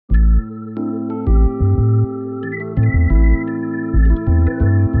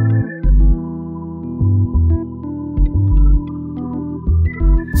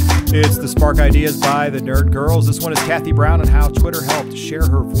It's the Spark Ideas by the Nerd Girls. This one is Kathy Brown and how Twitter helped share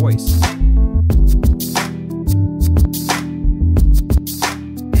her voice.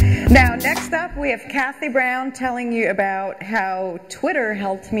 Now, next up, we have Kathy Brown telling you about how Twitter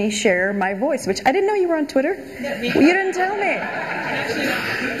helped me share my voice, which I didn't know you were on Twitter. Well, you didn't tell me.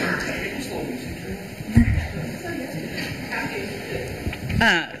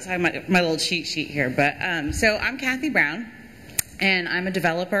 So I have my little cheat sheet here. But so I'm Kathy Brown, and I'm a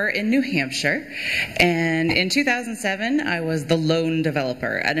developer in New Hampshire. And in 2007, I was the lone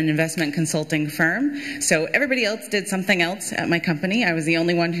developer at an investment consulting firm. So everybody else did something else at my company. I was the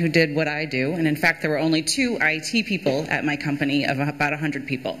only one who did what I do. And in fact, there were only 2 IT people at my company of about 100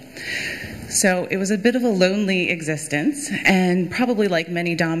 people. So it was a bit of a lonely existence, and probably like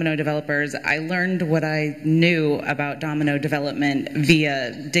many Domino developers, I learned what I knew about Domino development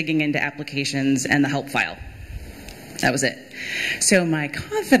via digging into applications and the help file. That was it. So my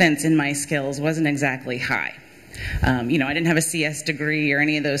confidence in my skills wasn't exactly high. I didn't have a CS degree or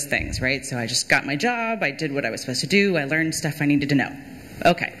any of those things, right? So I just got my job, I did what I was supposed to do, I learned stuff I needed to know.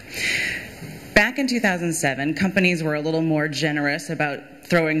 Okay. Back in 2007, companies were a little more generous about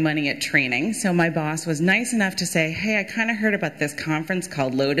throwing money at training, so my boss was nice enough to say, hey, I kind of heard about this conference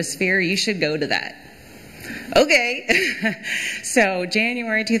called Lotusphere, you should go to that. Okay. So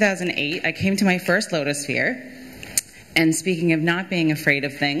January 2008, I came to my first Lotusphere. And speaking of not being afraid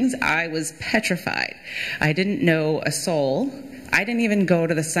of things, I was petrified. I didn't know a soul. I didn't even go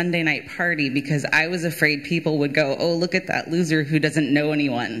to the Sunday night party because I was afraid people would go, oh, look at that loser who doesn't know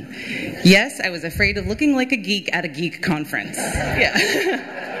anyone. Yes, I was afraid of looking like a geek at a geek conference. Yeah,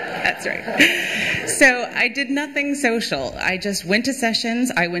 that's right. So I did nothing social. I just went to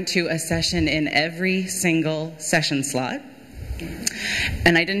sessions. I went to a session in every single session slot.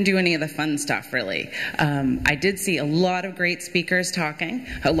 And I didn't do any of the fun stuff, really. I did see a lot of great speakers talking,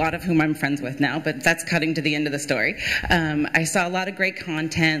 a lot of whom I'm friends with now, but that's cutting to the end of the story. I saw a lot of great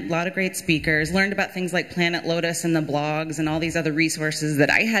content, a lot of great speakers, learned about things like Planet Lotus and the blogs and all these other resources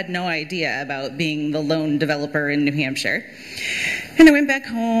that I had no idea about being the lone developer in New Hampshire. And I went back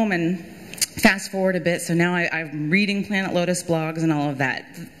home and fast forward a bit, so now I'm reading Planet Lotus blogs and all of that.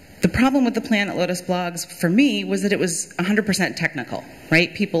 The problem with the Planet Lotus blogs for me was that it was 100% technical,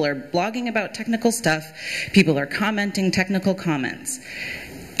 right? People are blogging about technical stuff. People are commenting technical comments.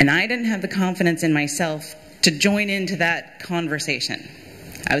 And I didn't have the confidence in myself to join into that conversation.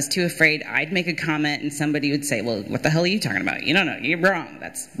 I was too afraid I'd make a comment and somebody would say, well, what the hell are you talking about? You don't know, you're wrong.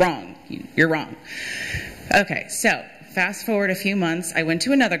 That's wrong. You're wrong. Okay, so fast forward a few months, I went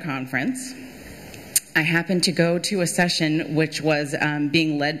to another conference. I happened to go to a session which was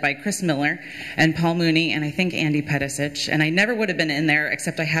being led by Chris Miller and Paul Mooney and I think Andy Pedicic, and I never would have been in there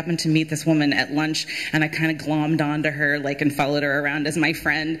except I happened to meet this woman at lunch and I kind of glommed onto her and followed her around as my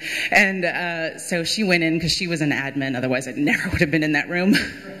friend, and so she went in because she was an admin, otherwise I never would have been in that room.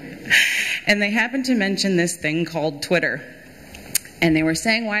 And they happened to mention this thing called Twitter. And they were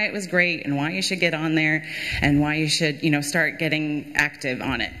saying why it was great and why you should get on there and why you should, start getting active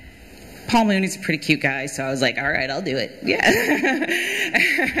on it. Paul Mooney's a pretty cute guy, so I was like, all right, I'll do it. Yeah.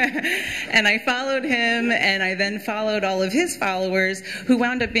 And I followed him, and I then followed all of his followers, who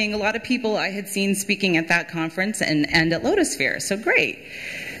wound up being a lot of people I had seen speaking at that conference and at Lotusphere. So great.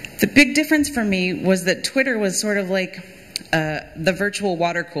 The big difference for me was that Twitter was sort of like the virtual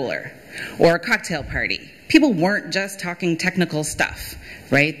water cooler or a cocktail party. People weren't just talking technical stuff,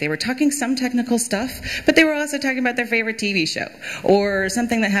 right? They were talking some technical stuff, but they were also talking about their favorite TV show or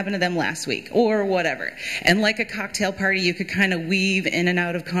something that happened to them last week or whatever. And like a cocktail party, you could kind of weave in and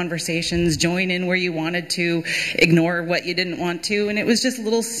out of conversations, join in where you wanted to, ignore what you didn't want to, and it was just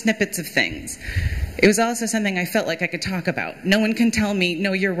little snippets of things. It was also something I felt like I could talk about. No one can tell me,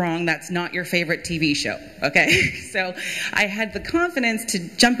 no, you're wrong, that's not your favorite TV show, okay? So I had the confidence to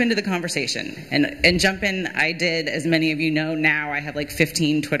jump into the conversation, and jump in I did. As many of you know now, I have like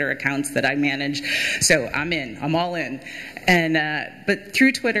 15 Twitter accounts that I manage, so I'm all in. And but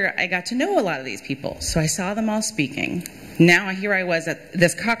through Twitter, I got to know a lot of these people, so I saw them all speaking. Now here I was at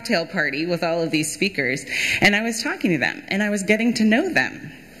this cocktail party with all of these speakers, and I was talking to them, and I was getting to know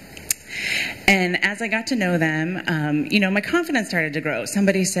them. And as I got to know them, my confidence started to grow.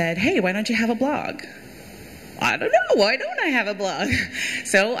 Somebody said, hey, why don't you have a blog? I don't know, why don't I have a blog?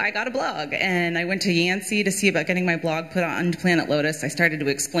 So I got a blog, and I went to Yancey to see about getting my blog put on Planet Lotus. I started to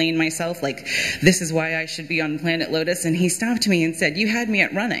explain myself, like, this is why I should be on Planet Lotus, and he stopped me and said, you had me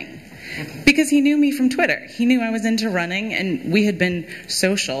at running. Because he knew me from Twitter. He knew I was into running, and we had been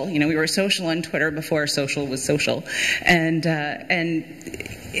social. We were social on Twitter before social was social. And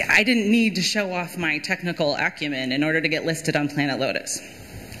I didn't need to show off my technical acumen in order to get listed on Planet Lotus.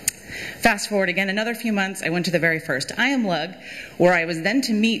 Fast forward again another few months, I went to the very first I Am Lug, where I was then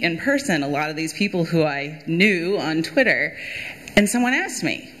to meet in person a lot of these people who I knew on Twitter. And someone asked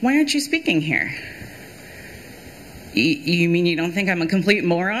me, "Why aren't you speaking here?" You mean you don't think I'm a complete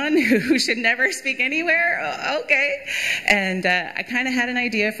moron who should never speak anywhere? Okay. And I kind of had an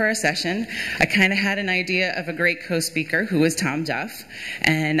idea for a session. I kind of had an idea of a great co-speaker who was Tom Duff.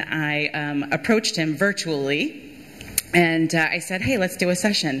 And I approached him virtually. And I said, "Hey, let's do a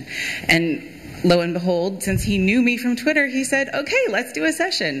session." And lo and behold, since he knew me from Twitter, he said, "Okay, let's do a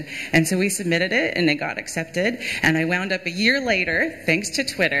session." And so we submitted it, and it got accepted. And I wound up a year later, thanks to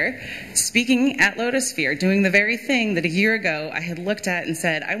Twitter, speaking at Lotusphere, doing the very thing that a year ago I had looked at and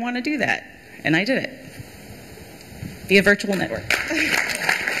said, "I want to do that." And I did it via virtual network.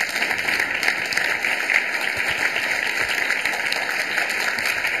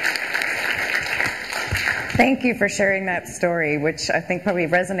 Thank you for sharing that story, which I think probably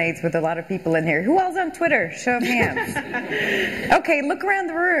resonates with a lot of people in here. Who else on Twitter? Show of hands. Okay, look around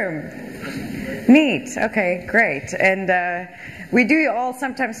the room. Neat. Okay, great. And we do all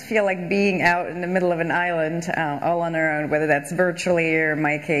sometimes feel like being out in the middle of an island, all on our own, whether that's virtually or in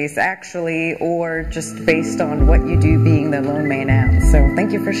my case, actually, or just based on what you do being the lone man out. So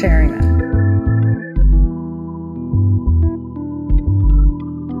thank you for sharing that.